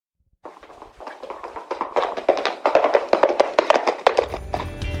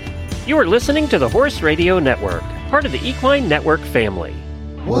You are listening to the Horse Radio Network, part of the Equine Network family.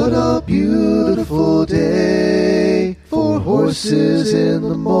 What a beautiful day for horses in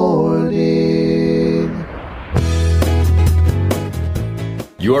the morning.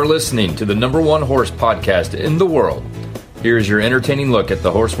 You are listening to the #1 horse podcast in the world. Here's your entertaining look at the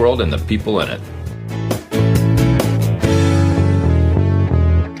horse world and the people in it.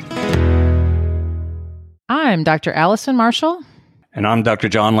 I'm Dr. Allison Marshall. And I'm Dr.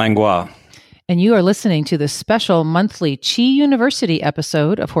 John Langlois. And you are listening to the special monthly Chi University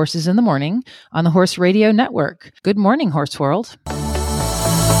episode of Horses in the Morning on the Horse Radio Network. Good morning, Horse World.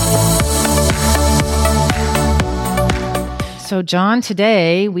 So, John,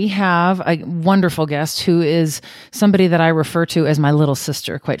 today we have a wonderful guest who is somebody that I refer to as my little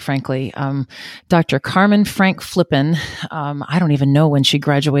sister, quite frankly, Dr. Carmen Frank Flippen. I don't even know when she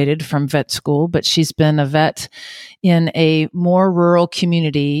graduated from vet school, but she's been a vet in a more rural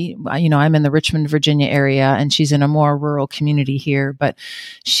community. You know, I'm in the Richmond, Virginia area, and she's in a more rural community here. But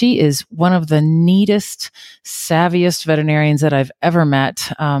she is one of the neatest, savviest veterinarians that I've ever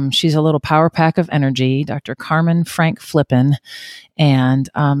met. She's a little power pack of energy, Dr. Carmen Frank Flippen. And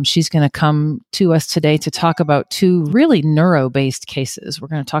she's going to come to us today to talk about two really neuro-based cases. We're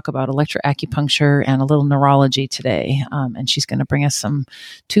going to talk about electroacupuncture and a little neurology today. And she's going to bring us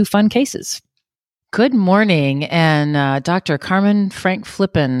two fun cases. Good morning, and Dr. Carmen Frank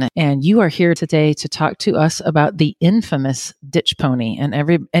Flippen, and you are here today to talk to us about the infamous ditch pony. And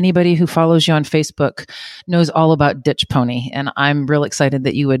anybody who follows you on Facebook knows all about ditch pony, and I'm real excited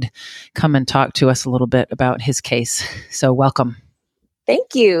that you would come and talk to us a little bit about his case. So welcome.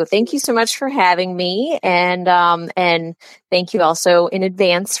 Thank you. Thank you so much for having me, and thank you also in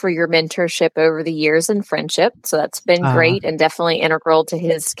advance for your mentorship over the years and friendship. So that's been great and definitely integral to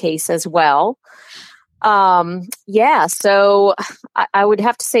his case as well. So I would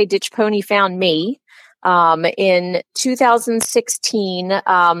have to say Ditch Pony found me. In 2016,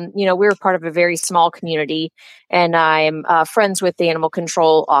 we were part of a very small community, and I'm friends with the animal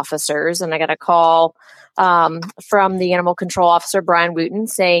control officers, and I got a call from the animal control officer, Brian Wooten,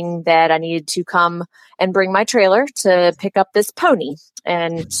 saying that I needed to come and bring my trailer to pick up this pony.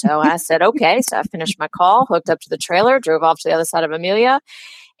 And so I said, okay. So I finished my call, hooked up to the trailer, drove off to the other side of Amelia,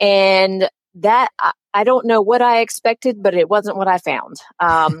 and that I don't know what I expected, but it wasn't what I found.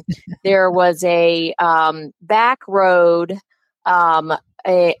 There was a back road, a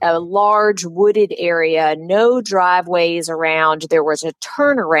large wooded area, no driveways around. There was a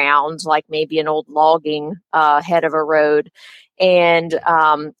turnaround, like maybe an old logging head of a road. And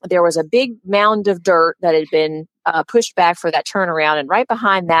there was a big mound of dirt that had been pushed back for that turnaround. And right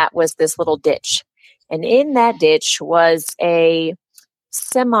behind that was this little ditch. And in that ditch was a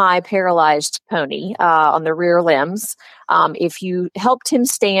semi-paralyzed pony on the rear limbs. If you helped him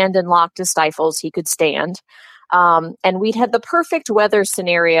stand and locked his stifles, he could stand. And we'd had the perfect weather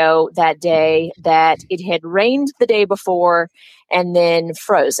scenario that day, that it had rained the day before and then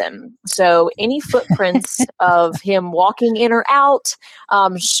frozen. So any footprints of him walking in or out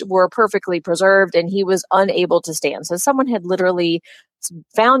were perfectly preserved, and he was unable to stand. So someone had literally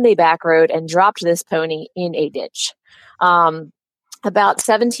found a back road and dropped this pony in a ditch. About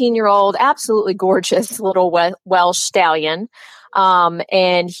 17-year-old, absolutely gorgeous little Welsh stallion.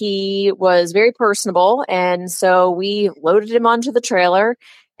 And he was very personable. And so we loaded him onto the trailer.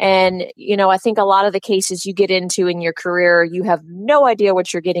 And, I think a lot of the cases you get into in your career, you have no idea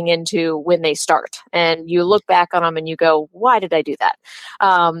what you're getting into when they start. And you look back on them and you go, why did I do that?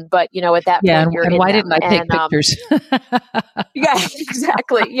 But, at that point, you're and in why them. didn't I take pictures? Yeah,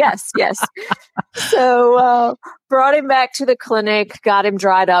 exactly. Yes. So brought him back to the clinic, got him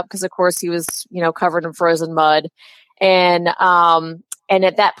dried up because, of course, he was, covered in frozen mud. And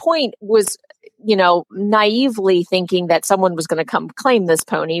at that point was, naively thinking that someone was going to come claim this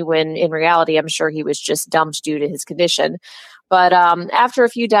pony, when in reality, I'm sure he was just dumped due to his condition. But after a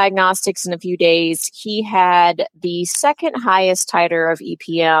few diagnostics and a few days, he had the second highest titer of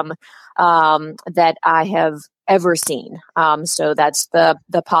EPM that I have ever seen. So that's the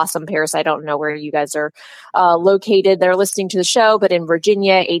possum parasite. I don't know where you guys are located. They're listening to the show, but in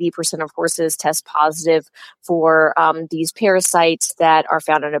Virginia, 80% of horses test positive for these parasites that are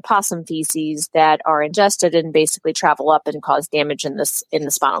found in opossum feces that are ingested and basically travel up and cause damage in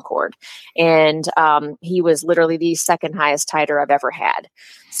the spinal cord. And he was literally the second highest titer I've ever had.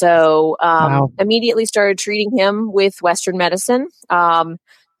 So immediately started treating him with Western medicine.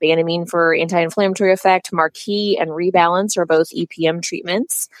 Banamine for anti-inflammatory effect, Marquis and Rebalance are both EPM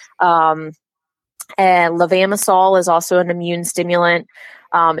treatments. And levamisole is also an immune stimulant.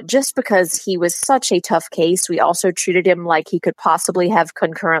 just because he was such a tough case. We also treated him like he could possibly have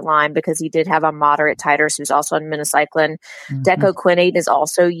concurrent Lyme because he did have a moderate titer, so he was also on minocycline. Decoquinate is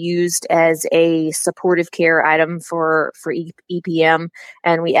also used as a supportive care item for EPM,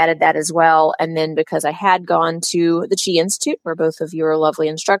 and we added that as well. And then because I had gone to the Chi Institute, where both of you are lovely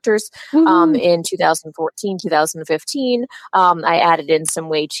instructors, in 2014, 2015, I added in some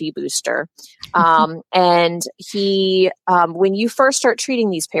Wei Qi booster. And he, when you first start treating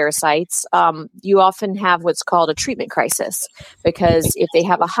these parasites, you often have what's called a treatment crisis, because if they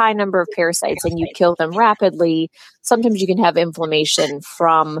have a high number of parasites and you kill them rapidly, sometimes you can have inflammation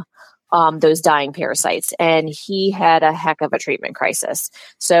from those dying parasites. And he had a heck of a treatment crisis.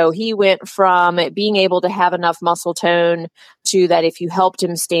 So he went from being able to have enough muscle tone to that if you helped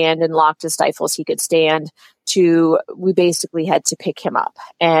him stand and locked his stifles, he could stand, to we basically had to pick him up.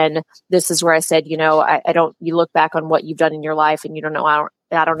 And this is where I said, you look back on what you've done in your life and you don't know,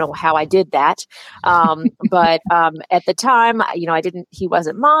 I don't know how I did that. But at the time, he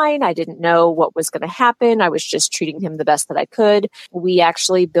wasn't mine. I didn't know what was going to happen. I was just treating him the best that I could. We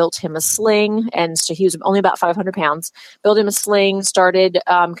actually built him a sling. And so he was only about 500 pounds, built him a sling, started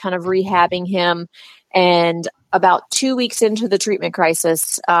kind of rehabbing him. And about 2 weeks into the treatment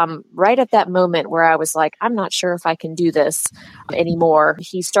crisis, right at that moment where I was like, I'm not sure if I can do this anymore,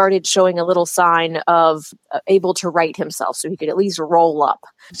 he started showing a little sign of able to right himself, so he could at least roll up.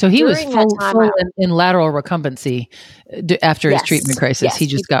 So he was full in lateral recumbency after his treatment crisis. Yes, he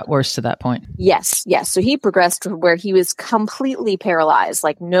just got worse to that point. Yes. So he progressed to where he was completely paralyzed,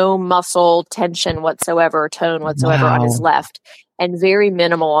 like no muscle tension whatsoever, tone whatsoever on his left, and very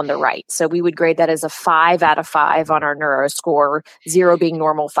minimal on the right. So we would grade that as a 5 out of 5 on our neuro score, 0 being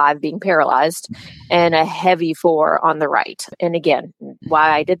normal, 5 being paralyzed, and a heavy 4 on the right. And again,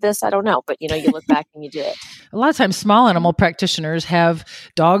 why I did this, I don't know, but you look back and you do it. A lot of times small animal practitioners have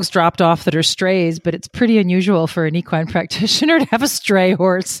dogs dropped off that are strays, but it's pretty unusual for an equine practitioner to have a stray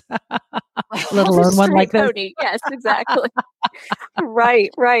horse, let alone one like this. Pony. Yes, exactly. Right.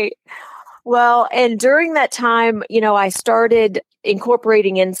 Well, and during that time, I started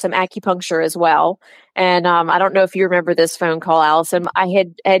incorporating in some acupuncture as well. And I don't know if you remember this phone call, Allison. I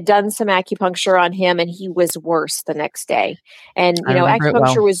had done some acupuncture on him and he was worse the next day. And,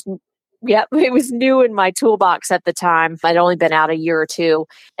 acupuncture was... Yep, it was new in my toolbox at the time. I'd only been out a year or two,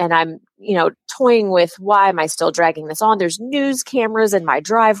 and I'm, toying with, why am I still dragging this on? There's news cameras in my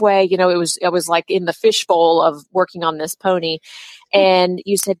driveway. I was like in the fishbowl of working on this pony. And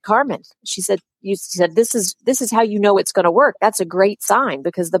you said, Carmen, you said, this is how you know it's going to work. That's a great sign,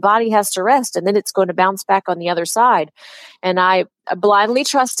 because the body has to rest and then it's going to bounce back on the other side. And I blindly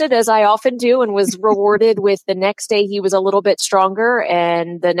trusted, as I often do, and was rewarded with the next day he was a little bit stronger.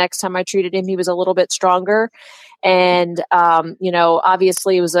 And the next time I treated him, he was a little bit stronger. And,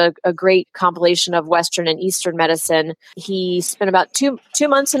 obviously it was a great compilation of Western and Eastern medicine. He spent about two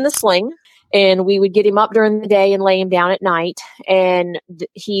months in the sling. And we would get him up during the day and lay him down at night. And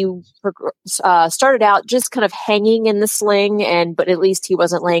he started out just kind of hanging in the sling, but at least he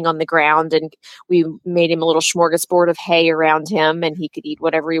wasn't laying on the ground. And we made him a little smorgasbord of hay around him, and he could eat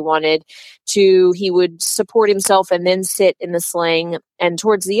whatever he wanted. He would support himself and then sit in the sling. And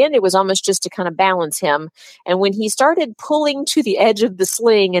towards the end, it was almost just to kind of balance him. And when he started pulling to the edge of the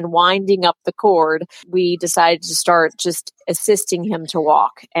sling and winding up the cord, we decided to start just assisting him to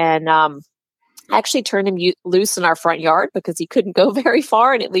walk. And actually turned him loose in our front yard because he couldn't go very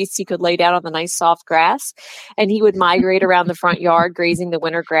far, and at least he could lay down on the nice soft grass. And he would migrate around the front yard, grazing the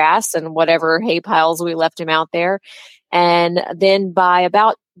winter grass and whatever hay piles we left him out there. And then by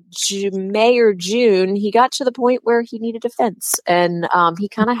about May or June, he got to the point where he needed a fence, and he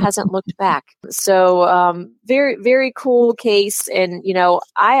kind of hasn't looked back. So very, very cool case. And,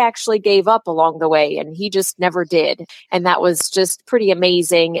 I actually gave up along the way, and he just never did. And that was just pretty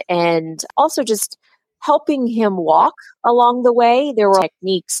amazing. And also just helping him walk along the way. There were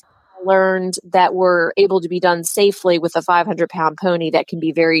techniques learned that were able to be done safely with a 500-pound pony that can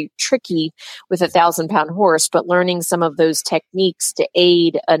be very tricky with a 1,000-pound horse, but learning some of those techniques to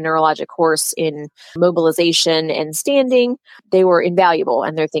aid a neurologic horse in mobilization and standing, they were invaluable,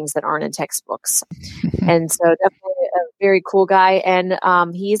 and they're things that aren't in textbooks. And so definitely a very cool guy, and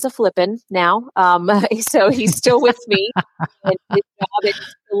he is a flippin' now, so he's still with me, and his job is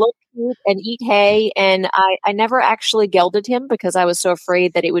to look cute and eat hay. And I never actually gelded him because I was so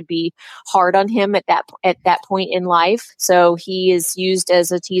afraid that it would be hard on him at that point in life. So he is used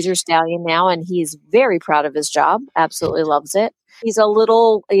as a teaser stallion now, and he is very proud of his job. Absolutely loves it. He's a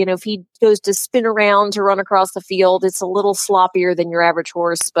little, if he goes to spin around to run across the field, it's a little sloppier than your average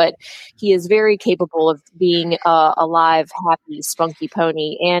horse, but he is very capable of being a live, happy, spunky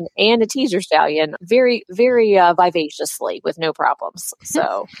pony and a teaser stallion, very, very vivaciously with no problems.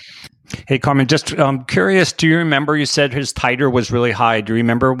 So. Hey, Carmen, just curious, do you remember, you said his titer was really high. Do you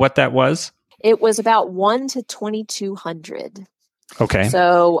remember what that was? It was about 1 to 2,200. Okay.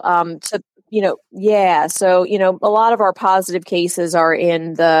 So, yeah. So, a lot of our positive cases are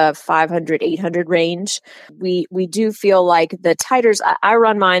in the 500, 800 range. We do feel like the titers, I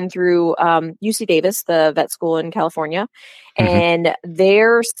run mine through UC Davis, the vet school in California, and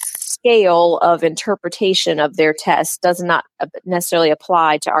their scale of interpretation of their test does not necessarily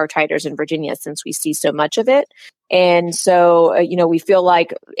apply to our titers in Virginia since we see so much of it. And so, we feel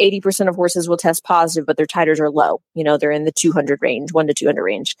like 80% of horses will test positive, but their titers are low. They're in the 200 range, 1 to 200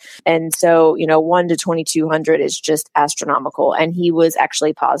 range. And so, 1 to 2,200 is just astronomical. And he was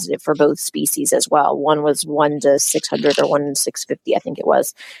actually positive for both species as well. One was 1 to 600 or 1 to 650, I think it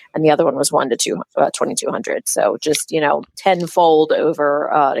was. And the other one was 1 to 2,200. So just, tenfold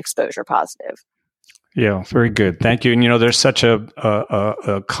over exposure positive. Yeah, very good. Thank you. And, there's such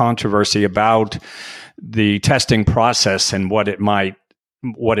a controversy about the testing process and what it might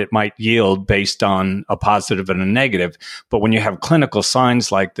yield based on a positive and a negative. But when you have clinical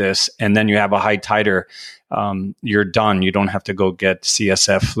signs like this, and then you have a high titer, you're done. You don't have to go get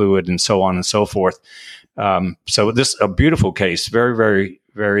CSF fluid and so on and so forth. So this is a beautiful case, very, very,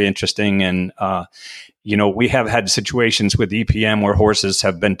 very interesting. And, we have had situations with EPM where horses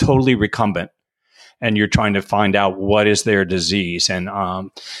have been totally recumbent, and you're trying to find out what is their disease. And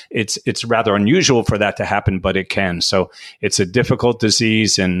it's rather unusual for that to happen, but it can. So it's a difficult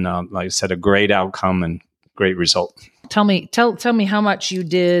disease, and like I said, a great outcome and great result. Tell me how much you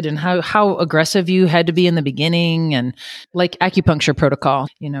did and how aggressive you had to be in the beginning, and like acupuncture protocol,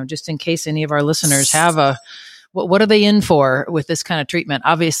 just in case any of our listeners have what are they in for with this kind of treatment?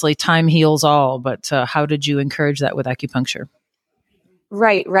 Obviously, time heals all, but how did you encourage that with acupuncture?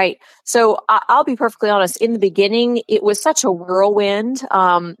 Right. So I'll be perfectly honest. In the beginning, it was such a whirlwind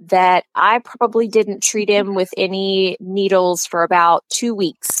that I probably didn't treat him with any needles for about 2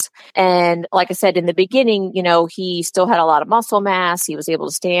 weeks. And like I said, in the beginning, he still had a lot of muscle mass. He was able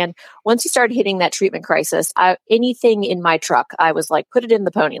to stand. Once he started hitting that treatment crisis, anything in my truck, I was like, put it in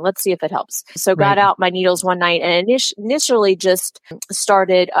the pony. Let's see if it helps. So got out my needles one night and initially just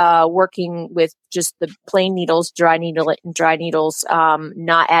started working with just the plain needles, dry needles,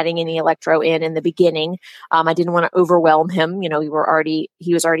 not adding any electro in the beginning. I didn't want to overwhelm him.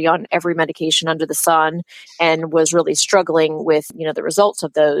 He was already on every medication under the sun and was really struggling with, the results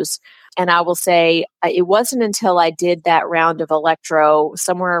of those. And I will say it wasn't until I did that round of electro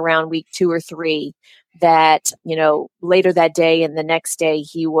somewhere around week 2 or 3 that, later that day and the next day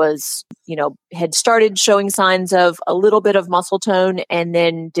he was, had started showing signs of a little bit of muscle tone and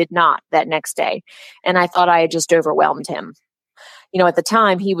then did not that next day. And I thought I had just overwhelmed him. At the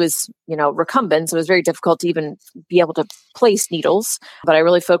time he was, recumbent, so it was very difficult to even be able to place needles. But I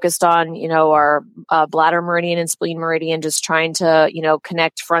really focused on, our bladder meridian and spleen meridian, just trying to,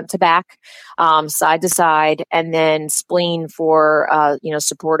 connect front to back, side to side, and then spleen for,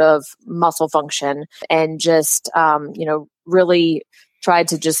 supportive muscle function, and just, really tried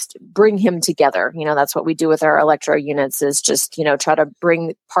to just bring him together. That's what we do with our electro units, is just, try to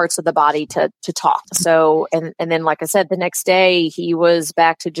bring parts of the body to talk. So, and then, like I said, the next day he was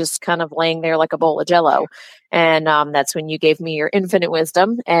back to just kind of laying there like a bowl of Jello. And that's when you gave me your infinite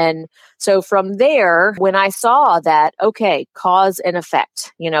wisdom. And so from there, when I saw that, okay, cause and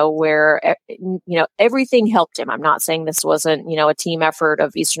effect, where, everything helped him. I'm not saying this wasn't, a team effort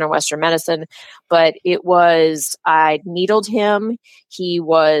of Eastern or Western medicine, but it was, I needled him. He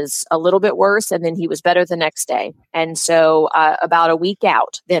was a little bit worse, and then he was better the next day. And so about a week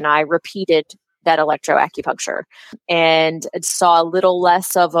out, then I repeated that electroacupuncture and saw a little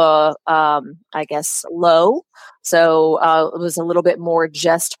less of a, low. So it was a little bit more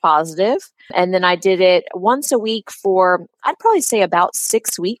just positive. And then I did it once a week for, I'd probably say about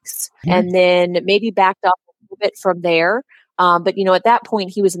 6 weeks, and then maybe backed up a little bit from there. But, at that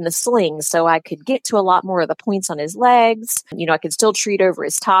point he was in the sling, so I could get to a lot more of the points on his legs. I could still treat over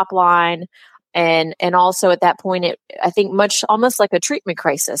his top line. And also at that point, I think almost like a treatment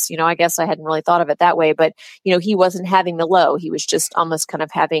crisis. I guess I hadn't really thought of it that way, but, he wasn't having the low. He was just almost kind of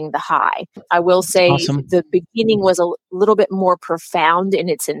having the high. I will say the beginning was a little bit more profound in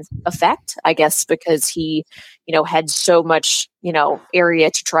its effect, I guess, because he, had so much, area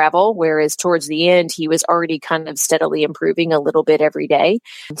to travel, whereas towards the end, he was already kind of steadily improving a little bit every day.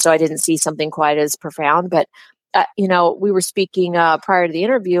 So I didn't see something quite as profound, but we were speaking prior to the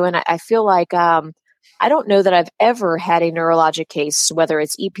interview, and I feel like I don't know that I've ever had a neurologic case, whether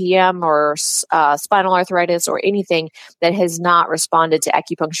it's EPM or spinal arthritis or anything, that has not responded to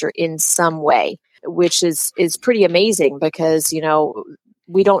acupuncture in some way, which is pretty amazing because,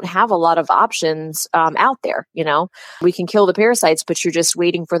 we don't have a lot of options out there. We can kill the parasites, but you're just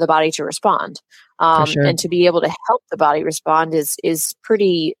waiting for the body to respond. Sure. And to be able to help the body respond is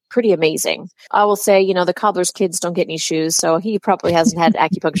pretty amazing. I will say, the cobbler's kids don't get any shoes, so he probably hasn't had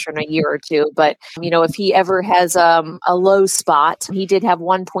acupuncture in a year or two. But, if he ever has a low spot, he did have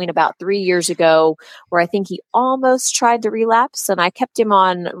one point about 3 years ago where I think he almost tried to relapse, and I kept him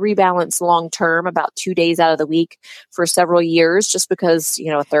on Rebalance long-term, about 2 days out of the week for several years, just because,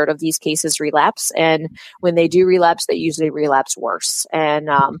 a third of these cases relapse. And when they do relapse, they usually relapse worse. And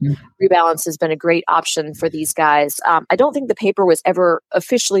Rebalance has been a great option for these guys. I don't think the paper was ever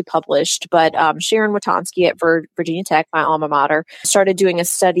officially published, but Sharon Witonsky at Virginia Tech, my alma mater, started doing a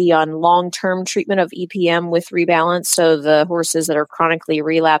study on long-term treatment of EPM with Rebalance. So the horses that are chronically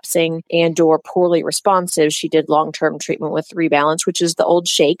relapsing and or poorly responsive, she did long-term treatment with Rebalance, which is the old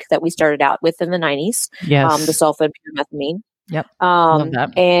shake that we started out with in the 90s, Yes. the sulfapyrimethamine. Yep. Love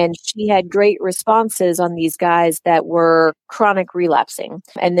that. And she had great responses on these guys that were chronic relapsing.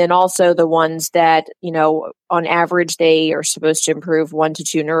 And then also the ones that, on average, they are supposed to improve 1 to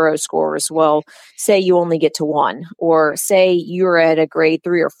 2 neuro scores. Well, say you only get to 1, or say you're at a grade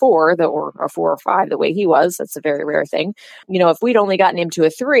 3 or 4, or a 4 or 5, the way he was. That's a very rare thing. If we'd only gotten him to a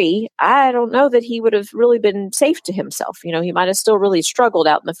 3, I don't know that he would have really been safe to himself. He might have still really struggled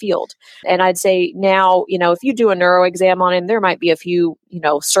out in the field. And I'd say now, if you do a neuro exam on him, there might be a few,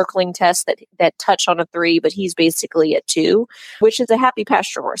 circling tests that touch on a 3, but he's basically at 2, which is a happy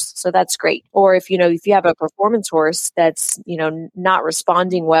pasture horse. So that's great. Or if you have a performance horse that's, not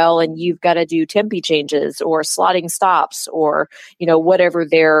responding well, and you've got to do tempi changes or slotting stops, or, whatever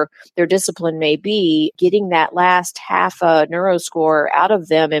their discipline may be, getting that last half a neuro score out of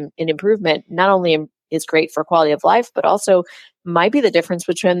them in improvement, not only is great for quality of life, but also might be the difference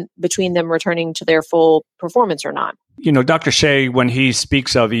between them returning to their full performance or not. Dr. Shea, when he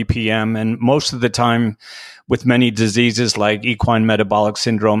speaks of EPM, and most of the time with many diseases like equine metabolic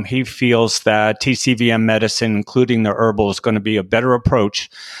syndrome, he feels that TCVM medicine, including the herbal, is going to be a better approach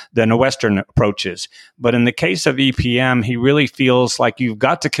than a Western approach is. But in the case of EPM, he really feels like you've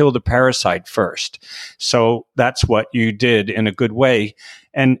got to kill the parasite first. So that's what you did in a good way.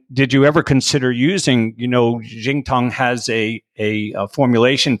 And did you ever consider using, Jingtong has a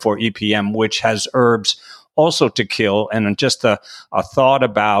formulation for EPM, which has herbs also to kill. And just a thought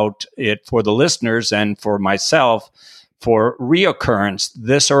about it for the listeners and for myself, for reoccurrence,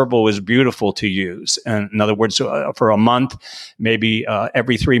 this herbal is beautiful to use. And in other words, for a month, maybe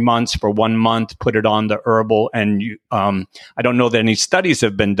every 3 months, for 1 month, put it on the herbal. And I don't know that any studies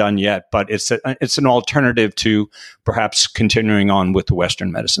have been done yet, but it's an alternative to perhaps continuing on with the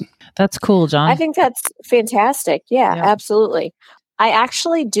Western medicine. That's cool, John. I think that's fantastic. Yeah. Absolutely. I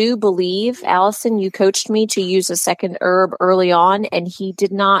actually do believe, Allison, you coached me to use a second herb early on, and he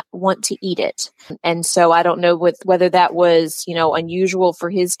did not want to eat it. And so I don't know whether that was, unusual for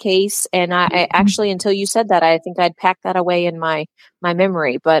his case. And I actually, until you said that, I think I'd packed that away in my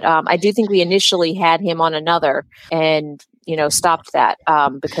memory. But I do think we initially had him on another and, stopped that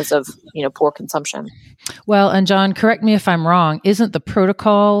because of, poor consumption. Well, and John, correct me if I'm wrong, isn't the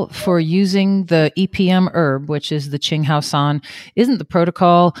protocol for using the EPM herb, which is the Qinghao San, isn't the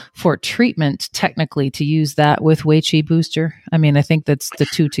protocol for treatment technically to use that with Wei Qi booster? I mean, I think that's the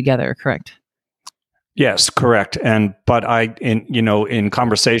two together, correct? Yes, correct. But in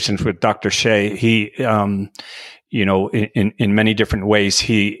conversations with Dr. Shea, he, in many different ways,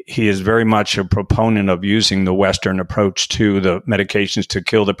 he is very much a proponent of using the Western approach to the medications to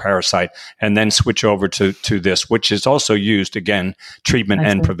kill the parasite, and then switch over to this, which is also used, again, treatment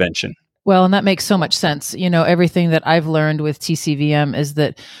and prevention. Well, and that makes so much sense. Everything that I've learned with TCVM is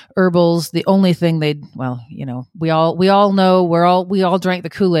that herbals, the only thing we all know, we all drank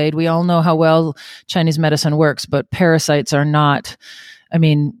the Kool-Aid. We all know how well Chinese medicine works, but parasites are not,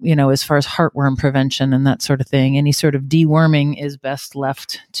 as far as heartworm prevention and that sort of thing, any sort of deworming is best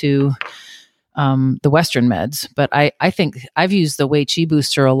left to the Western meds. But I think I've used the Wei Qi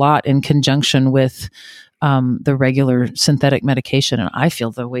booster a lot in conjunction with the regular synthetic medication. And I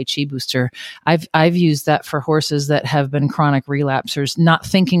feel the Wei Qi booster, I've used that for horses that have been chronic relapsers, not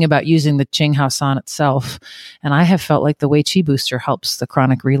thinking about using the Qinghao San itself. And I have felt like the Wei Qi booster helps the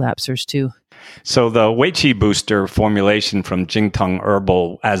chronic relapsers too. So the Weiqi booster formulation from Jingteng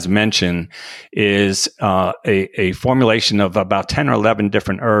Herbal, as mentioned, is a formulation of about 10 or 11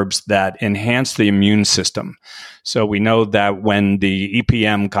 different herbs that enhance the immune system. So we know that when the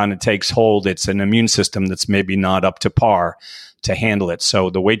EPM kind of takes hold, it's an immune system that's maybe not up to par to handle it. So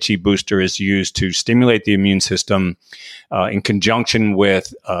the Weiqi booster is used to stimulate the immune system in conjunction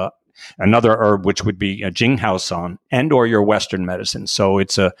with another herb, which would be a Jinghaosan and or your Western medicine. So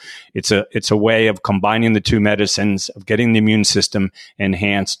it's a way of combining the two medicines, of getting the immune system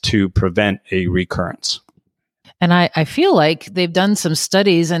enhanced to prevent a recurrence. And I feel like they've done some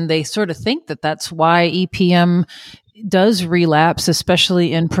studies and they sort of think that that's why EPM does relapse,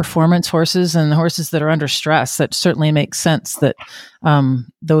 especially in performance horses and horses that are under stress. That certainly makes sense that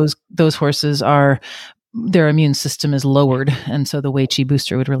those horses their immune system is lowered. And so the Weiqi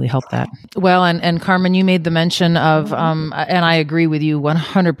booster would really help that. Well, and Carmen, you made the mention of, and I agree with you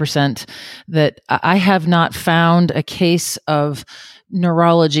 100% that I have not found a case of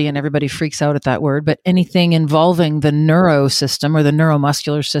neurology, and everybody freaks out at that word, but anything involving the neuro system or the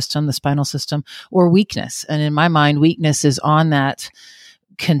neuromuscular system, the spinal system, or weakness. And in my mind, weakness is on that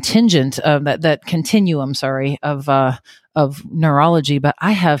contingent of that continuum, of neurology. But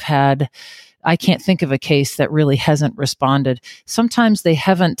I can't think of a case that really hasn't responded. Sometimes they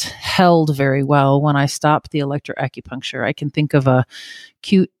haven't held very well when I stop the electroacupuncture. I can think of a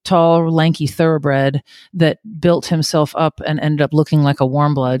cute, tall, lanky thoroughbred that built himself up and ended up looking like a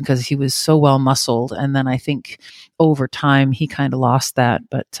warm blood because he was so well muscled. And then I think over time he kind of lost that.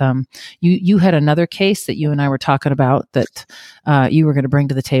 But you had another case that you and I were talking about that you were going to bring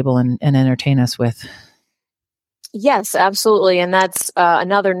to the table and entertain us with. Yes, absolutely. And that's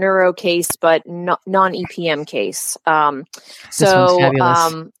another neuro case, but non-EPM case. I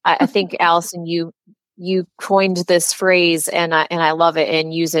think, Allison, you coined this phrase and I love it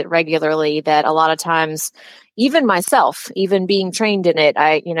and use it regularly, that a lot of times, even myself, even being trained in it,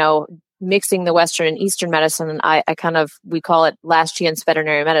 mixing the Western and Eastern medicine, we call it last chance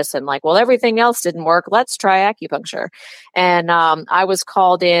veterinary medicine. Like, well, everything else didn't work. Let's try acupuncture. And I was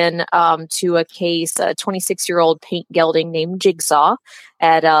called in to a case, a 26-year-old paint gelding named Jigsaw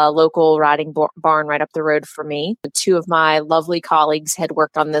at a local riding barn right up the road from me. Two of my lovely colleagues had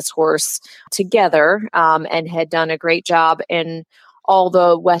worked on this horse together and had done a great job in all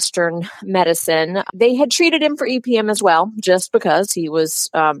the Western medicine. They had treated him for EPM as well, just because he was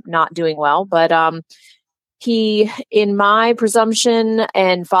not doing well. But he, in my presumption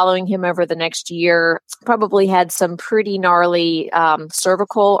and following him over the next year, probably had some pretty gnarly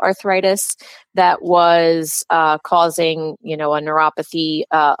cervical arthritis that was causing, a neuropathy,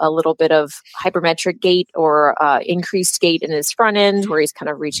 a little bit of hypermetric gait or increased gait in his front end where he's kind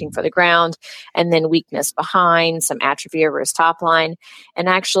of reaching for the ground, and then weakness behind, some atrophy over his top line. And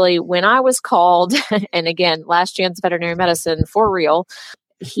actually, when I was called, and again, last chance veterinary medicine for real,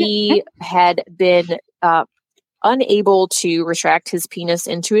 he had been unable to retract his penis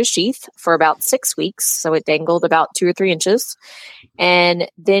into his sheath for about 6 weeks. So it dangled about 2 or 3 inches. And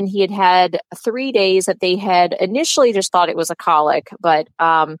then he had 3 days that they had initially just thought it was a colic, but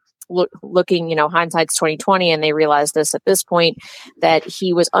looking, hindsight's 2020, and they realized this at this point, that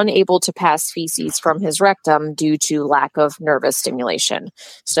he was unable to pass feces from his rectum due to lack of nervous stimulation.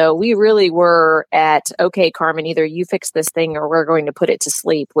 So we really were at, okay, Carmen, either you fix this thing or we're going to put it to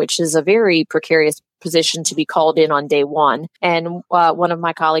sleep, which is a very precarious position to be called in on day one. And one of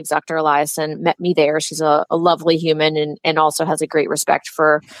my colleagues, Dr. Eliason, met me there. She's a lovely human and also has a great respect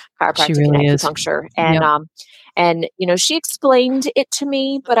for chiropractic and acupuncture. And, she explained it to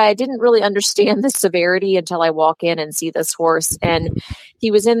me, but I didn't really understand the severity until I walk in and see this horse. And he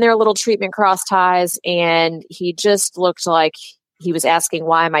was in their little treatment cross ties, and he just looked like he was asking,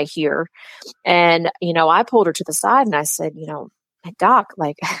 why am I here? And, I pulled her to the side and I said, Doc,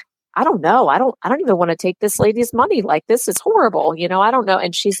 I don't know. I don't even want to take this lady's money. Like, this is horrible. I don't know.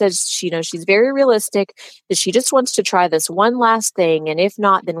 And she says, she's very realistic, that she just wants to try this one last thing. And if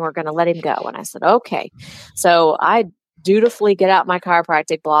not, then we're going to let him go. And I said, okay. So I dutifully get out my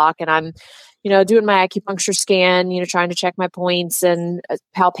chiropractic block and I'm, doing my acupuncture scan, trying to check my points and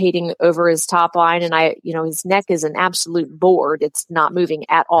palpating over his top line. And his neck is an absolute board. It's not moving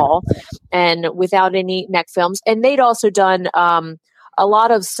at all. And without any neck films. And they'd also done, a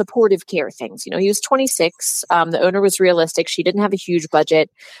lot of supportive care things. He was 26. The owner was realistic. She didn't have a huge budget.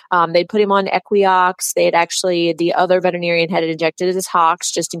 They'd put him on Equiox. The other veterinarian had injected his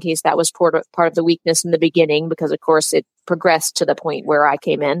hocks just in case that was part of the weakness in the beginning, because of course it progressed to the point where I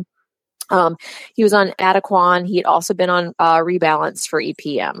came in. He was on Adequan. He had also been on Rebalance for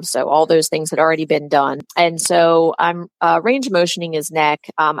EPM. So all those things had already been done. And so I'm range motioning his neck.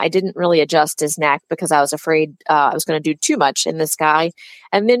 I didn't really adjust his neck because I was afraid I was going to do too much in this guy.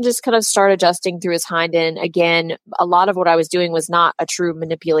 And then just kind of start adjusting through his hind end. Again, a lot of what I was doing was not a true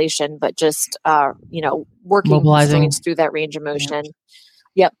manipulation, but just, working his joints through that range of motion.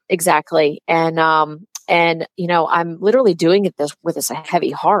 Yep, exactly. And I'm literally doing it with this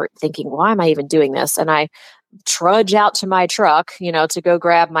heavy heart, thinking, why am I even doing this? And I trudge out to my truck, to go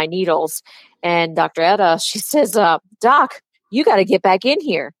grab my needles. And Dr. Etta, she says, Doc, you got to get back in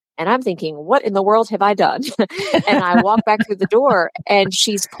here. And I'm thinking, what in the world have I done? And I walk back through the door and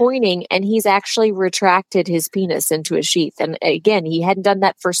she's pointing and he's actually retracted his penis into a sheath. And again, he hadn't done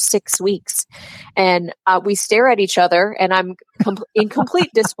that for 6 weeks. And we stare at each other and I'm in complete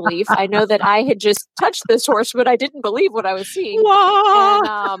disbelief. I know that I had just touched this horse, but I didn't believe what I was seeing. And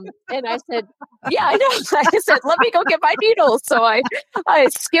I said, yeah, I know. I said, let me go get my needles. So I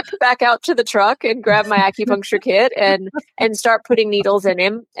skipped back out to the truck and grabbed my acupuncture kit and start putting needles in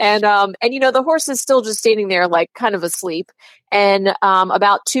him. And the horse is still just standing there like kind of asleep. And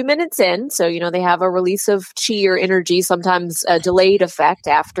about 2 minutes in, so, they have a release of chi or energy, sometimes a delayed effect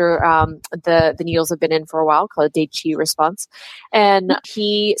after the needles have been in for a while, called a day chi response. And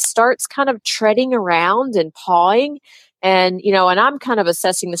he starts kind of treading around and pawing. And, and I'm kind of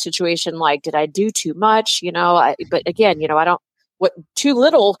assessing the situation like, did I do too much? But again, what too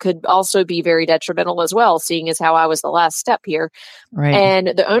little could also be very detrimental as well, seeing as how I was the last step here. Right. And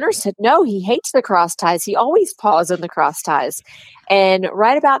the owner said, no, he hates the cross ties. He always paws in the cross ties. And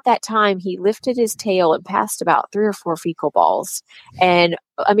right about that time, he lifted his tail and passed about 3 or 4 fecal balls. And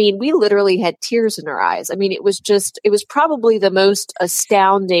we literally had tears in our eyes. It was probably the most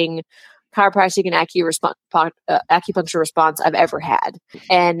astounding chiropractic and acupuncture response I've ever had.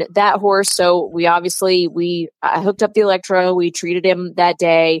 And that horse, so I hooked up the electro, we treated him that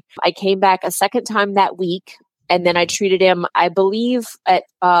day. I came back a second time that week, and then I treated him, I believe, at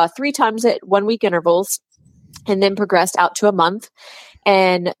 3 times at 1 week intervals, and then progressed out to a month.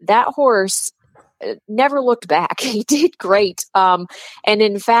 And that horse never looked back. He did great. And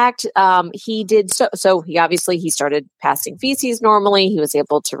in fact, he did so he started passing feces normally. He was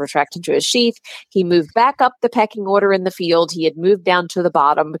able to retract into a sheath. He moved back up the pecking order in the field. He had moved down to the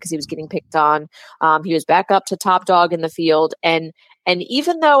bottom because he was getting picked on. He was back up to top dog in the field. And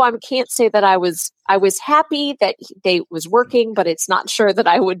even though I can't say that I was happy that they was working, but it's not sure that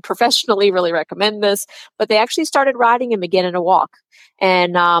I would professionally really recommend this, but they actually started riding him again in a walk.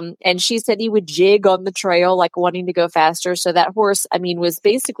 And she said he would jig on the trail, like wanting to go faster. So that horse, was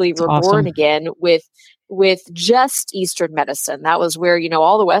basically reborn awesome. again with just Eastern medicine. That was where,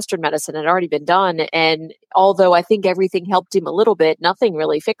 all the Western medicine had already been done. And although I think everything helped him a little bit, nothing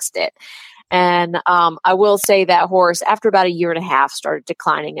really fixed it. And I will say that horse, after about 1.5 years, started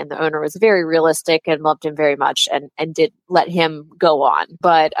declining, and the owner was very realistic and loved him very much and did let him go on.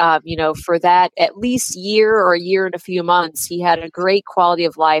 But, for that at least year or 1 year and a few months, he had a great quality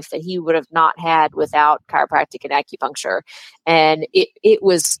of life that he would have not had without chiropractic and acupuncture. And it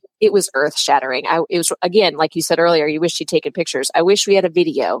was earth shattering. It was, again, like you said earlier, you wish you'd taken pictures. I wish we had a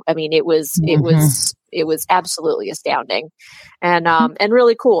video. It was absolutely astounding and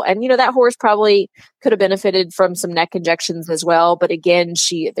really cool. And, that horse probably could have benefited from some neck injections as well. But again,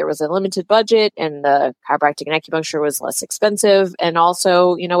 there was a limited budget and the chiropractic and acupuncture was less expensive. And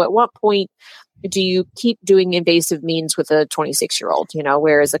also, at what point do you keep doing invasive means with a 26-year-old,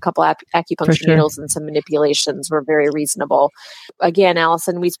 whereas a couple acupuncture needles and some manipulations were very reasonable. Again,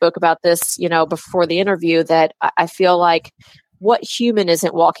 Allison, we spoke about this, before the interview, that I feel like what human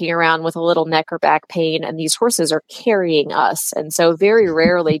isn't walking around with a little neck or back pain, and these horses are carrying us. And so very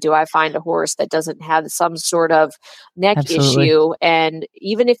rarely do I find a horse that doesn't have some sort of neck issue. And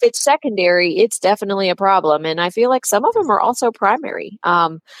even if it's secondary, it's definitely a problem. And I feel like some of them are also primary.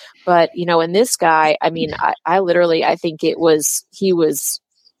 But, in this guy, I think he was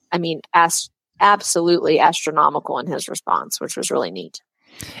absolutely astronomical in his response, which was really neat.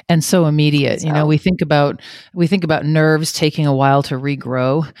 And so immediate. So, we think about nerves taking a while to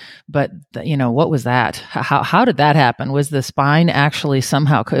regrow, but what was that? How did that happen? Was the spine actually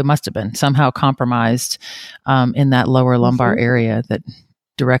it must have been somehow compromised in that lower lumbar area that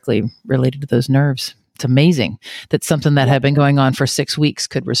directly related to those nerves? It's amazing that something that had been going on for 6 weeks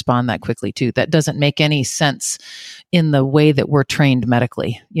could respond that quickly too. That doesn't make any sense in the way that we're trained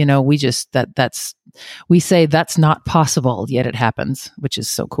medically. We say that's not possible, yet it happens, which is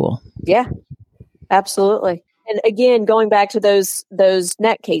so cool. Yeah, absolutely. And again, going back to those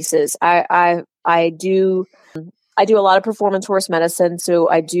neck cases, I I do a lot of performance horse medicine. So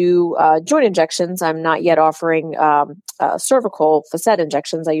I do joint injections. I'm not yet offering cervical facet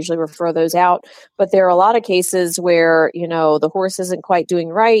injections. I usually refer those out. But there are a lot of cases where, the horse isn't quite doing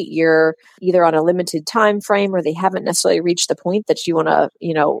right. You're either on a limited time frame or they haven't necessarily reached the point that you want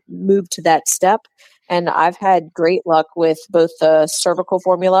to, move to that step. And I've had great luck with both the cervical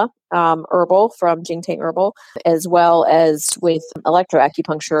formula, herbal from Jingtang Herbal, as well as with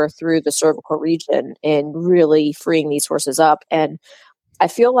electroacupuncture through the cervical region and really freeing these horses up. And I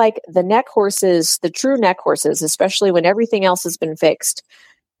feel like the neck horses, the true neck horses, especially when everything else has been fixed,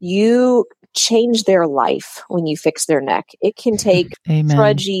 you change their life when you fix their neck. It can take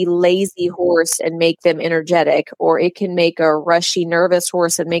trudgy, lazy horse and make them energetic, or it can make a rushy, nervous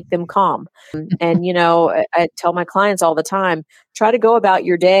horse and make them calm. And, I tell my clients all the time, try to go about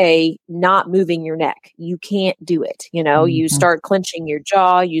your day not moving your neck. You can't do it. You start clenching your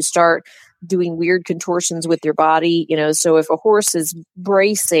jaw, you start doing weird contortions with your body, so if a horse is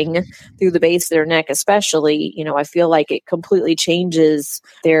bracing through the base of their neck, especially, I feel like it completely changes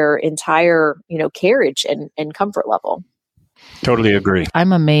their entire, carriage and comfort level. Totally agree.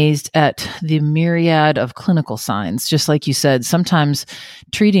 I'm amazed at the myriad of clinical signs. Just like you said, sometimes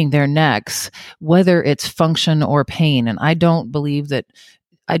treating their necks, whether it's function or pain. And I don't believe that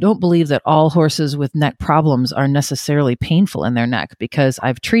all horses with neck problems are necessarily painful in their neck, because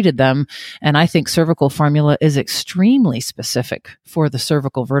I've treated them, and I think cervical formula is extremely specific for the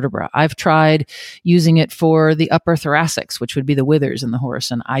cervical vertebra. I've tried using it for the upper thoracics, which would be the withers in the horse,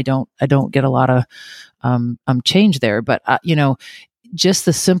 and I don't get a lot of change there. But just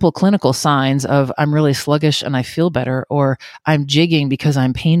the simple clinical signs of I'm really sluggish and I feel better, or I'm jigging because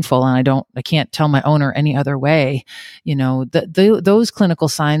I'm painful and I can't tell my owner any other way. Those clinical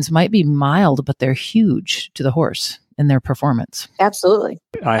signs might be mild, but they're huge to the horse in their performance. Absolutely.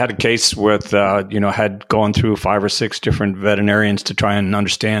 I had a case with, had gone through 5 or 6 different veterinarians to try and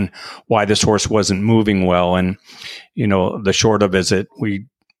understand why this horse wasn't moving well. And, the short of it, we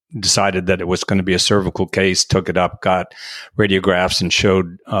decided that it was going to be a cervical case, took it up, got radiographs, and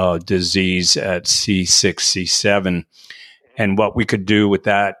showed disease at C6, C7. And what we could do with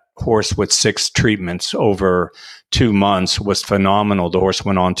that horse with 6 treatments over 2 months was phenomenal. The horse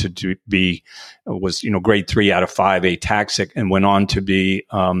went on to was grade 3 out of 5 ataxic, and went on to be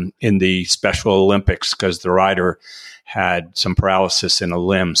in the Special Olympics because the rider had some paralysis in a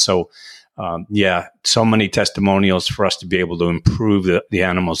limb. So so many testimonials for us to be able to improve the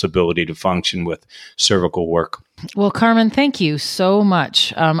animal's ability to function with cervical work. Well, Carmen, thank you so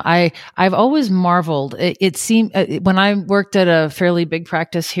much. I've always marveled. It seemed when I worked at a fairly big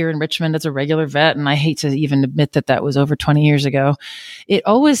practice here in Richmond as a regular vet, and I hate to even admit that was over 20 years ago, it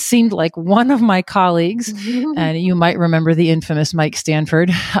always seemed like one of my colleagues, and you might remember the infamous Mike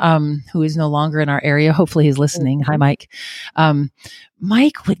Stanford, who is no longer in our area. Hopefully he's listening. Hi, Mike.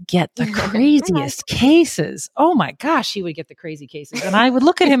 Mike would get the craziest cases. Oh my gosh, he would get the crazy cases. And I would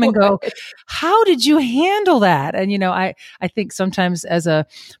look at him and go, how did you handle that? And, I think sometimes as a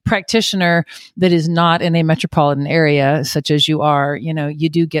practitioner that is not in a metropolitan area, such as you are, you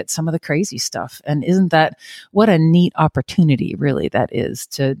do get some of the crazy stuff. And isn't that what a neat opportunity really that is,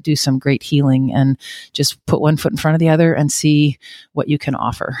 to do some great healing and just put one foot in front of the other and see what you can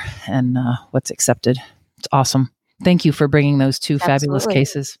offer and what's accepted. It's awesome. Thank you for bringing those 2 fabulous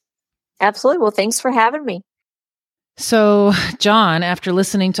cases. Absolutely. Well, thanks for having me. So, John, after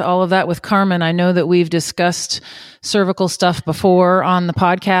listening to all of that with Carmen, I know that we've discussed cervical stuff before on the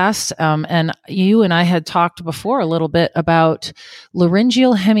podcast. And you and I had talked before a little bit about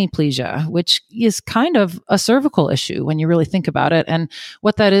laryngeal hemiplegia, which is kind of a cervical issue when you really think about it. And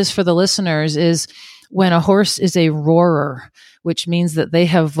what that is for the listeners is when a horse is a roarer, which means that they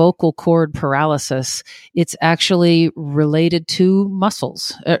have vocal cord paralysis, it's actually related to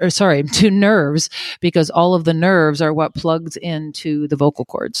to nerves, because all of the nerves are what plugs into the vocal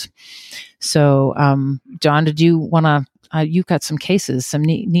cords. So, John, did you want to, you've got some cases, some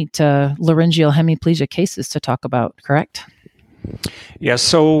neat laryngeal hemiplegia cases to talk about, correct? Yeah,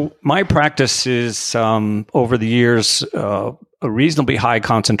 so my practice is over the years a reasonably high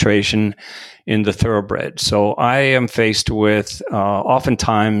concentration in the thoroughbred. So I am faced with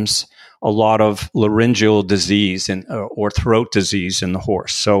oftentimes a lot of laryngeal disease or throat disease in the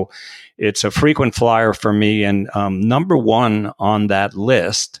horse. So it's a frequent flyer for me. And number 1 on that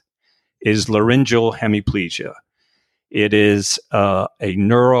list is laryngeal hemiplegia. It is a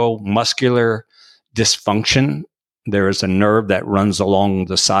neuromuscular dysfunction. There is a nerve that runs along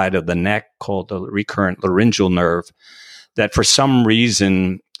the side of the neck called the recurrent laryngeal nerve that for some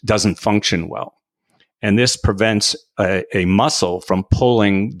reason doesn't function well. And this prevents a muscle from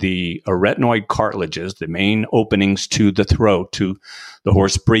pulling the arytenoid cartilages, the main openings to the throat, to the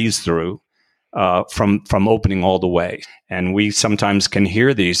horse breathes through, from opening all the way. And we sometimes can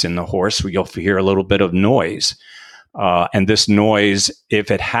hear these in the horse. You'll hear a little bit of noise. And this noise,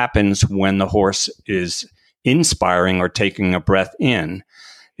 if it happens when the horse is inspiring or taking a breath in,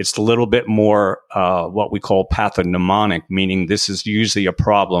 it's a little bit more what we call pathognomonic, meaning this is usually a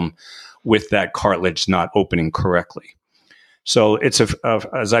problem with that cartilage not opening correctly. So it's,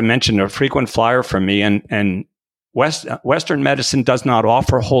 as I mentioned, a frequent flyer for me, and Western medicine does not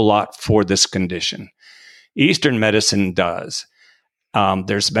offer a whole lot for this condition. Eastern medicine does.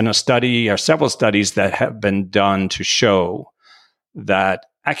 There's been a study or several studies that have been done to show that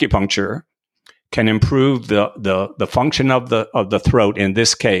acupuncture can improve the function of the throat, in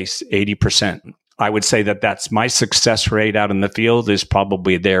this case, 80%. I would say that that's my success rate out in the field is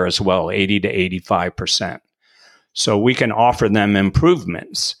probably there as well, 80 to 85%. So we can offer them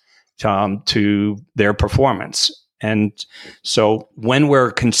improvements to their performance. And so when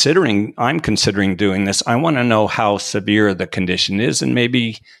I'm considering doing this, I want to know how severe the condition is. And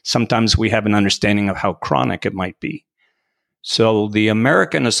maybe sometimes we have an understanding of how chronic it might be. So the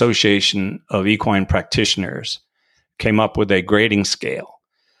American Association of Equine Practitioners came up with a grading scale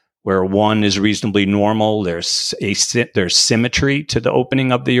where 1 is reasonably normal. There's symmetry to the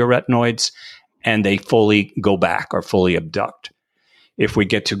opening of the arytenoids, and they fully go back or fully abduct. If we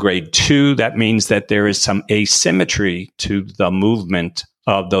get to grade 2, that means that there is some asymmetry to the movement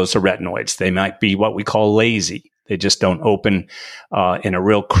of those arytenoids. They might be what we call lazy. They just don't open in a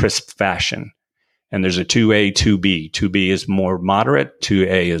real crisp fashion. And there's a 2A, 2B. 2B is more moderate,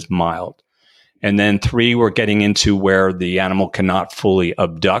 2A is mild. And then 3, we're getting into where the animal cannot fully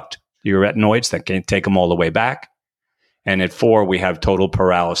abduct the arytenoids, that can't take them all the way back. And at 4, we have total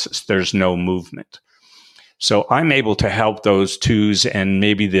paralysis. There's no movement. So I'm able to help those 2s and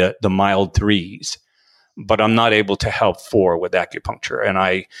maybe the mild 3s, but I'm not able to help 4 with acupuncture. And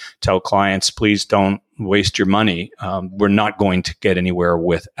I tell clients, please don't waste your money. We're not going to get anywhere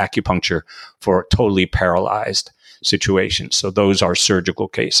with acupuncture for totally paralyzed situations. So those are surgical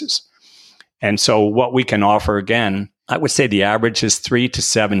cases. And so what we can offer, again, I would say the average is 3 to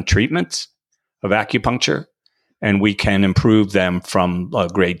 7 treatments of acupuncture, and we can improve them from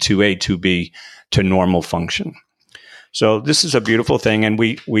grade 2A, 2B to normal function. So this is a beautiful thing. And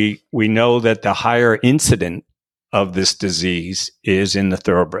we know that the higher incident of this disease is in the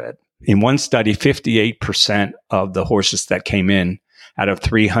thoroughbred. In one study, 58% of the horses that came in out of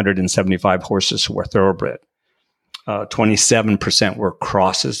 375 horses were thoroughbred. 27% were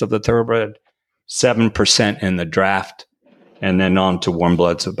crosses of the thoroughbred, 7% in the draft, and then on to warm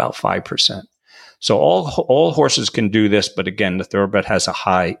bloods, about 5%. So all horses can do this, but again, the thoroughbred has a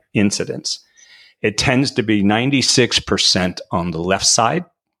high incidence. It tends to be 96% on the left side,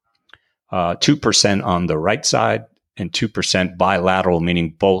 2% on the right side, and 2% bilateral,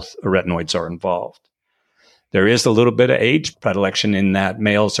 meaning both arytenoids are involved. There is a little bit of age predilection in that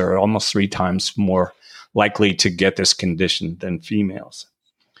males are almost 3 times more likely to get this condition than females.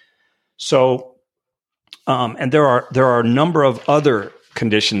 So, and there are a number of other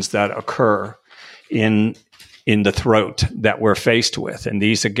conditions that occur in the throat that we're faced with. And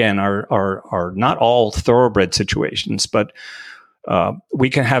these, again, are not all thoroughbred situations, but we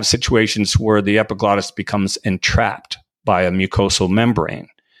can have situations where the epiglottis becomes entrapped by a mucosal membrane.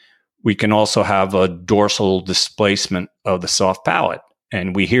 We can also have a dorsal displacement of the soft palate.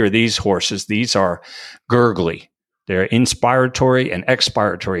 And we hear these horses, these are gurgly. They're inspiratory and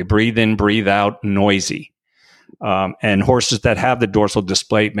expiratory, breathe in, breathe out, noisy. And horses that have the dorsal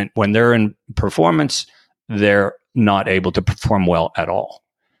displacement, when they're in performance, they're not able to perform well at all.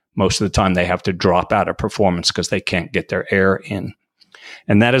 Most of the time, they have to drop out of performance because they can't get their air in.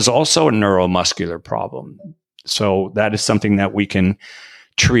 And that is also a neuromuscular problem. So that is something that we can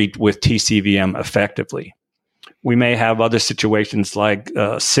treat with TCVM effectively. We may have other situations like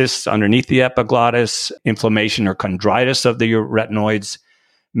cysts underneath the epiglottis, inflammation or chondritis of the arytenoids,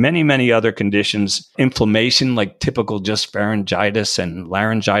 many other conditions, inflammation like typical just pharyngitis and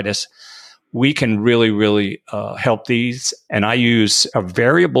laryngitis. We can really help these. And I use a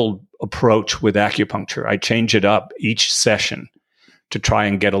variable approach with acupuncture. I change it up each session to try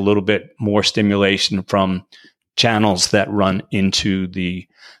and get a little bit more stimulation from channels that run into the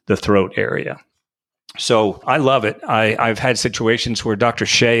throat area. So I love it. I've had situations where Dr.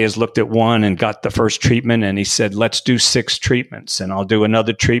 Shea has looked at one and got the first treatment, and he said, let's do 6 treatments, and I'll do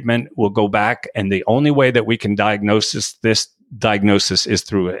another treatment. We'll go back. And the only way that we can diagnose this diagnosis is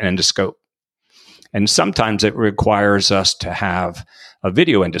through an endoscope. And sometimes it requires us to have a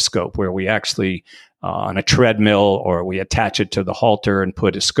video endoscope where we actually on a treadmill, or we attach it to the halter and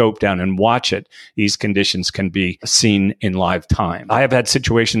put a scope down and watch it. These conditions can be seen in live time. I have had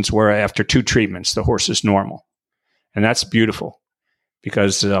situations where after 2 treatments, the horse is normal. And that's beautiful,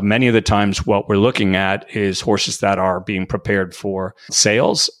 because many of the times what we're looking at is horses that are being prepared for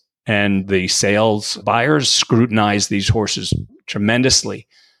sales, and the sales buyers scrutinize these horses tremendously.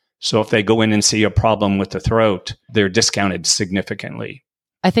 So if they go in and see a problem with the throat, they're discounted significantly.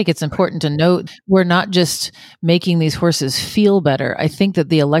 I think it's important to note we're not just making these horses feel better. I think that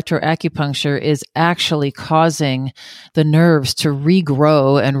the electroacupuncture is actually causing the nerves to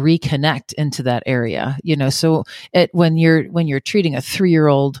regrow and reconnect into that area. So when you're treating a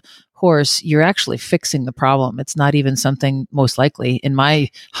 3-year-old horse, you're actually fixing the problem. It's not even something, most likely, in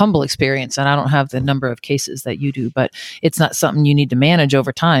my humble experience, and I don't have the number of cases that you do, but it's not something you need to manage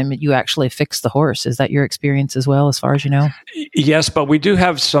over time. You actually fix the horse. Is that your experience as well, as far as you know? Yes, but we do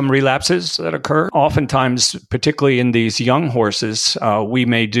have some relapses that occur. Oftentimes, particularly in these young horses, we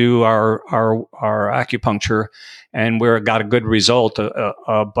may do our acupuncture and we've got a good result,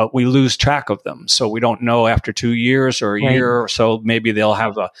 but we lose track of them. So we don't know after 2 years or a year or so, maybe they'll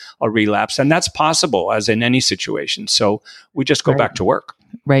have a relapse. And that's possible, as in any situation. So we just go back to work.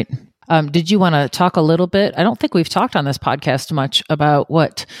 Right. Did you want to talk a little bit? I don't think we've talked on this podcast much about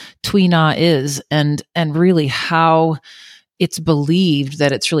what Tui Na is and really how it's believed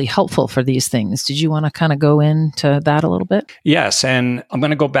that it's really helpful for these things. Did you want to kind of go into that a little bit? Yes. And I'm going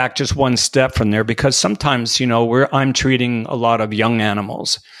to go back just one step from there, because sometimes, I'm treating a lot of young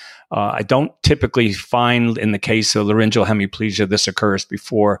animals. I don't typically find, in the case of laryngeal hemiplegia, this occurs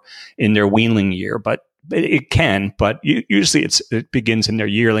before in their weanling year, but it can, but usually it begins in their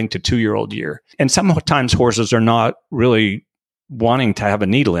yearling to 2-year-old year. And sometimes horses are not really wanting to have a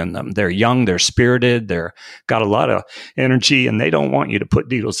needle in them. They're young, they're spirited, they're got a lot of energy, and they don't want you to put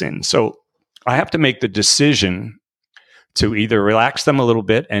needles in. So I have to make the decision to either relax them a little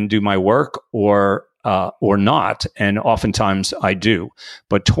bit and do my work, or not. And oftentimes I do.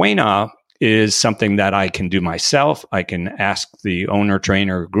 But Tui Na is something that I can do myself. I can ask the owner,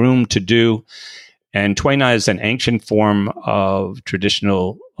 trainer, groom to do. And Tui Na is an ancient form of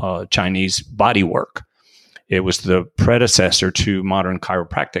traditional Chinese body work. It was the predecessor to modern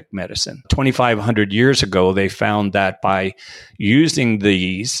chiropractic medicine. 2,500 years ago, they found that by using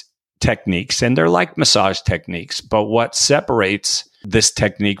these techniques, and they're like massage techniques, but what separates this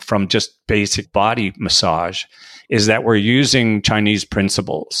technique from just basic body massage is that we're using Chinese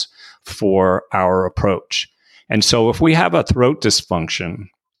principles for our approach. And so if we have a throat dysfunction,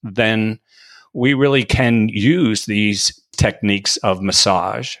 then we really can use these techniques of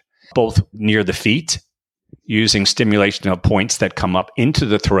massage, both near the feet, using stimulation of points that come up into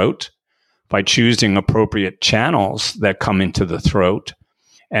the throat by choosing appropriate channels that come into the throat.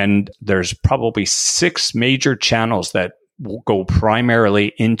 And there's probably 6 major channels that will go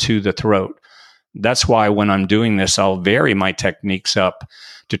primarily into the throat. That's why when I'm doing this, I'll vary my techniques up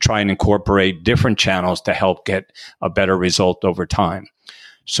to try and incorporate different channels to help get a better result over time.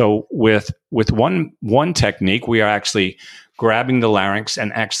 So with one technique, we are actually grabbing the larynx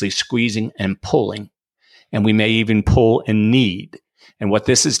and actually squeezing and pulling. And we may even pull and knead. And what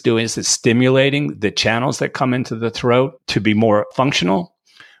this is doing is it's stimulating the channels that come into the throat to be more functional.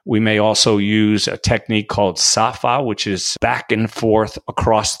 We may also use a technique called Safa, which is back and forth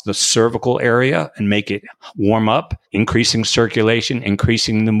across the cervical area and make it warm up, increasing circulation,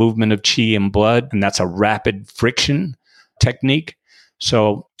 increasing the movement of qi and blood. And that's a rapid friction technique.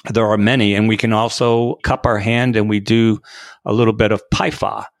 So there are many. And we can also cup our hand, and we do a little bit of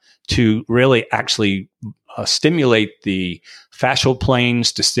Paifa to really actually stimulate the fascial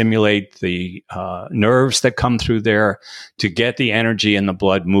planes, to stimulate the nerves that come through there, to get the energy and the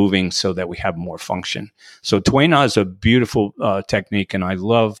blood moving so that we have more function. So Tui Na is a beautiful technique, and I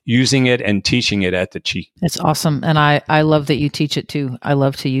love using it and teaching it at the Chi. It's awesome. And I love that you teach it too. I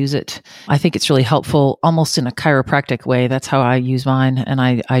love to use it. I think it's really helpful, almost in a chiropractic way. That's how I use mine. And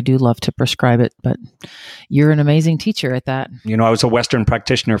I do love to prescribe it, but you're an amazing teacher at that. I was a Western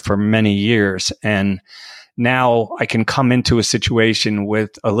practitioner for many years, and now I can come into a situation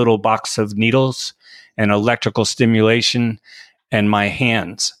with a little box of needles and electrical stimulation and my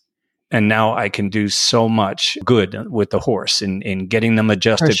hands. And now I can do so much good with the horse in getting them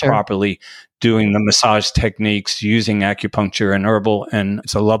adjusted properly, doing the massage techniques, using acupuncture and herbal. And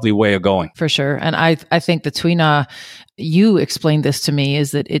it's a lovely way of going. For sure. And I think the Tui Na you explained this to me,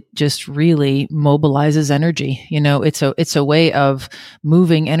 is that it just really mobilizes energy. It's a way of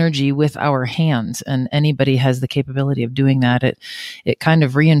moving energy with our hands, and anybody has the capability of doing that. It kind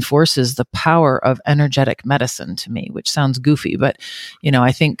of reinforces the power of energetic medicine to me, which sounds goofy, but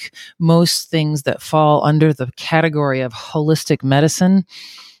I think most things that fall under the category of holistic medicine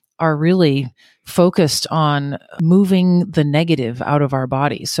are really focused on moving the negative out of our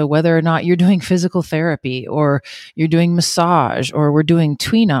bodies. So whether or not you're doing physical therapy, or you're doing massage, or we're doing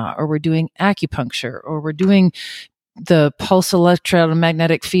tuina, or we're doing acupuncture, or we're doing the pulse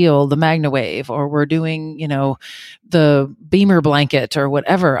electromagnetic field, the MagnaWave, or we're doing, the Beamer blanket or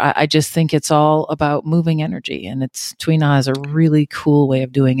whatever, I just think it's all about moving energy, and tuina is a really cool way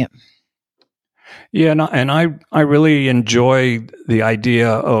of doing it. Yeah, and I really enjoy the idea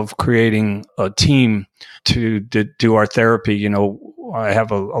of creating a team to do our therapy. I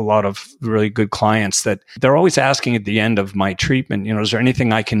have a lot of really good clients that they're always asking at the end of my treatment, is there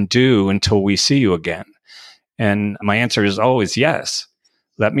anything I can do until we see you again? And my answer is always yes.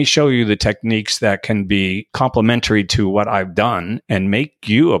 Let me show you the techniques that can be complementary to what I've done and make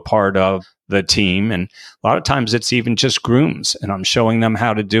you a part of the team. And a lot of times it's even just grooms, and I'm showing them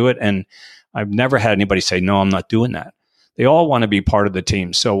how to do it. And I've never had anybody say, no, I'm not doing that. They all want to be part of the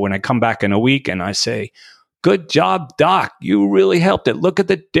team. So when I come back in a week and I say, good job, doc, you really helped it. Look at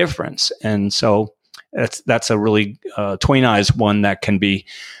the difference. And so that's a really tuina is one that can be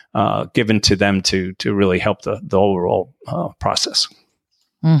given to them to really help the overall process.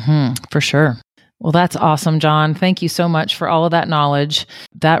 For sure. Well, that's awesome, John. Thank you so much for all of that knowledge.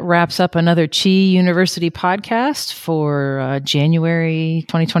 That wraps up another Chi University podcast for January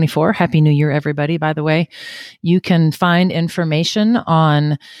 2024. Happy New Year, everybody, by the way. You can find information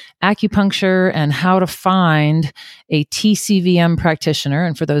on acupuncture and how to find a TCVM practitioner.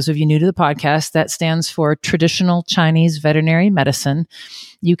 And for those of you new to the podcast, that stands for Traditional Chinese Veterinary Medicine.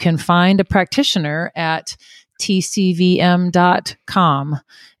 You can find a practitioner at tcvm.com.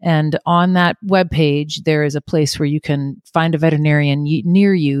 And on that webpage, there is a place where you can find a veterinarian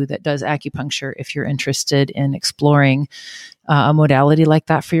near you that does acupuncture if you're interested in exploring a modality like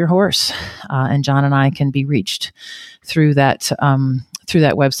that for your horse. And John and I can be reached through that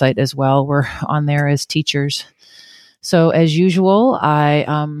website as well. We're on there as teachers. So as usual, I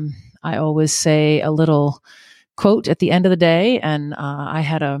always say a little quote at the end of the day, and I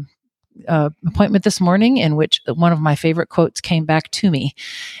had a appointment this morning in which one of my favorite quotes came back to me.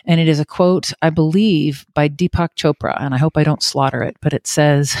 And it is a quote, I believe, by Deepak Chopra, and I hope I don't slaughter it, but it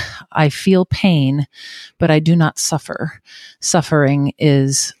says, I feel pain, but I do not suffer. Suffering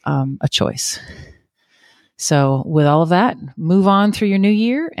is a choice. So with all of that, move on through your new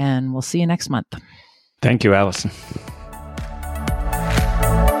year, and we'll see you next month. Thank you, Allison.